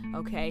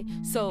 okay?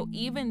 So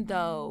even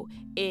though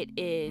it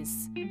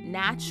is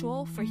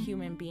natural for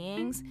human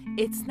beings,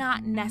 it's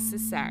not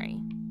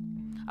necessary.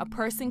 A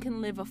person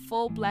can live a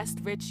full, blessed,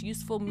 rich,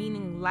 useful,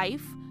 meaning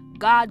life,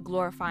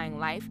 God-glorifying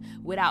life,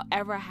 without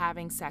ever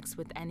having sex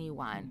with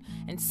anyone.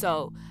 And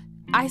so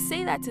I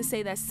say that to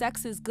say that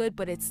sex is good,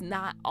 but it's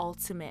not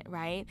ultimate,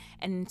 right?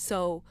 And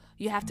so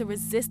you have to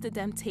resist the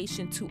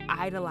temptation to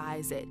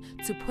idolize it,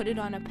 to put it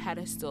on a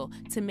pedestal,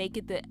 to make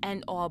it the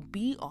end-all,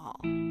 be-all,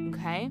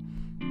 okay?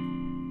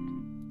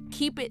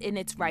 Keep it in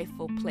its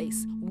rightful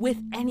place with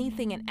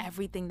anything and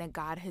everything that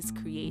God has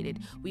created.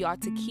 We are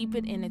to keep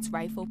it in its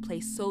rightful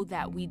place so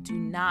that we do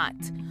not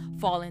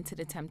fall into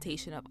the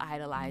temptation of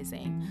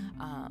idolizing,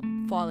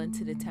 fall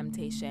into the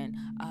temptation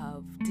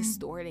of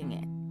distorting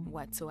it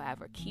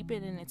whatsoever. Keep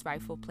it in its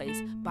rightful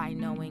place by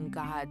knowing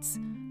God's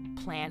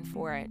plan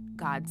for it,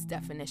 God's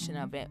definition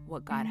of it,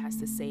 what God has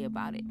to say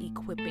about it,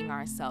 equipping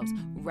ourselves,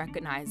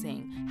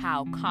 recognizing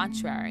how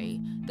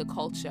contrary the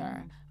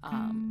culture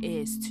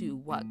is to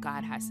what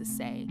God has to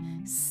say.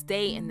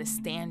 Stay in the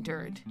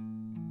standard,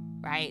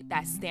 right?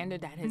 That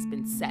standard that has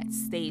been set,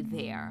 stay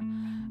there.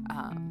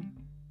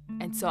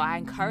 And so I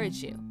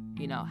encourage you,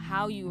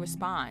 how you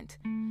respond,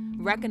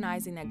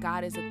 recognizing that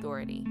God is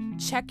authority.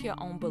 Check your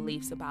own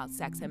beliefs about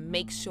sex and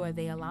make sure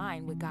they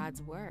align with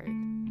God's word,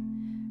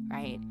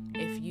 right?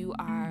 If you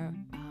are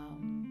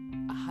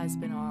a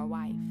husband or a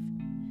wife,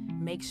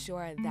 make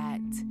sure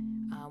that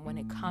when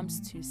it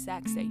comes to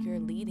sex, that you're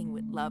leading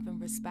with love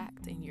and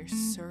respect and you're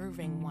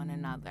serving one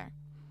another.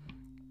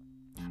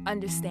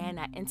 Understand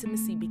that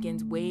intimacy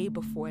begins way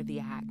before the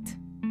act.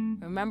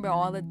 Remember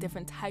all the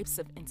different types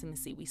of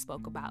intimacy we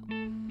spoke about.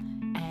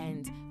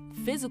 And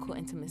physical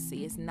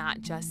intimacy is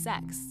not just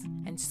sex.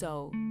 And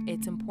so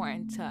it's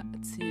important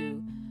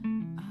to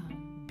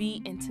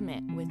be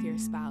intimate with your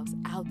spouse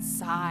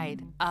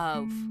outside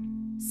of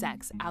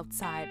sex,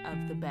 outside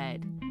of the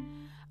bed.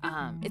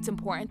 It's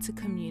important to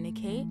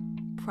communicate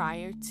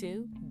prior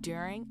to,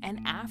 during, and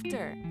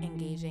after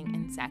engaging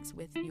in sex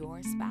with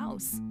your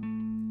spouse.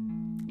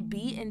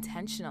 Be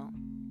intentional.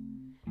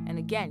 And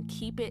again,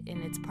 keep it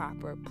in its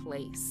proper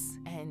place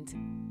and,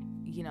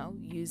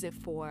 use it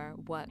for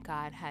what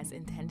God has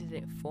intended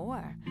it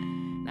for.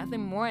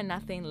 Nothing more,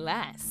 nothing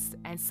less.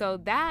 And so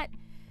that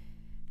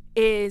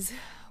is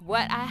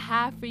what I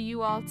have for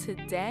you all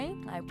today.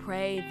 I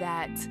pray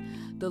that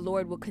the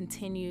Lord will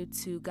continue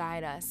to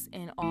guide us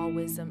in all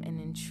wisdom and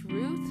in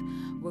truth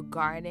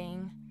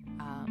regarding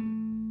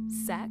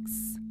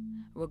sex,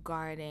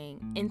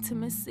 regarding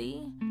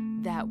intimacy,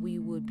 that we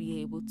would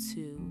be able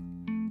to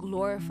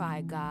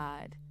glorify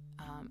God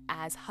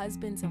as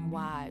husbands and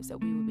wives, that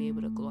we would be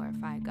able to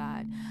glorify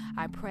God.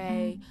 I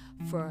pray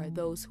for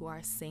those who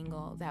are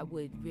single that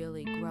would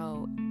really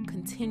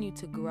continue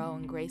to grow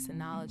in grace and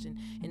knowledge and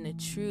in the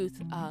truth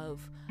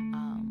of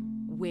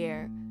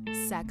where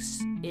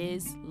sex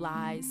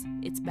lies,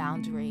 its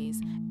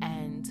boundaries,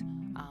 and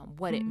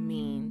what it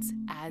means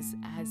as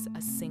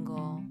a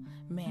single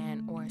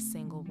man or a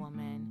single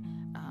woman,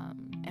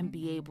 and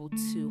be able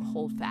to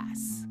hold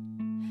fast,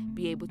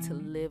 be able to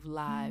live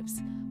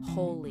lives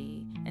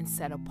holy and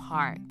set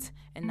apart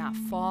and not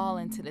fall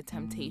into the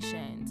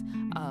temptations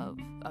of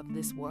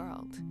this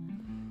world.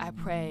 I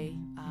pray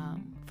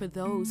for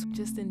those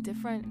just in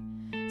different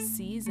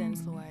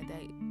seasons, Lord,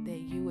 that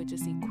you would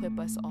just equip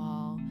us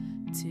all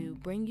to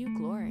bring you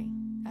glory.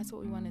 That's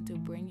what we want to do,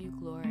 bring you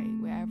glory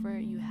wherever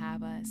you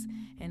have us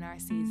in our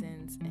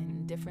seasons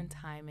and different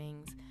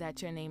timings,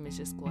 that your name is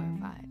just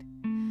glorified.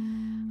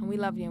 And we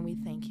love you and we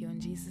thank you. In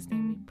Jesus'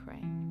 name we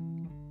pray.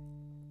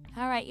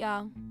 All right,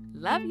 y'all.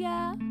 Love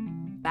ya.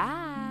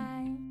 Bye.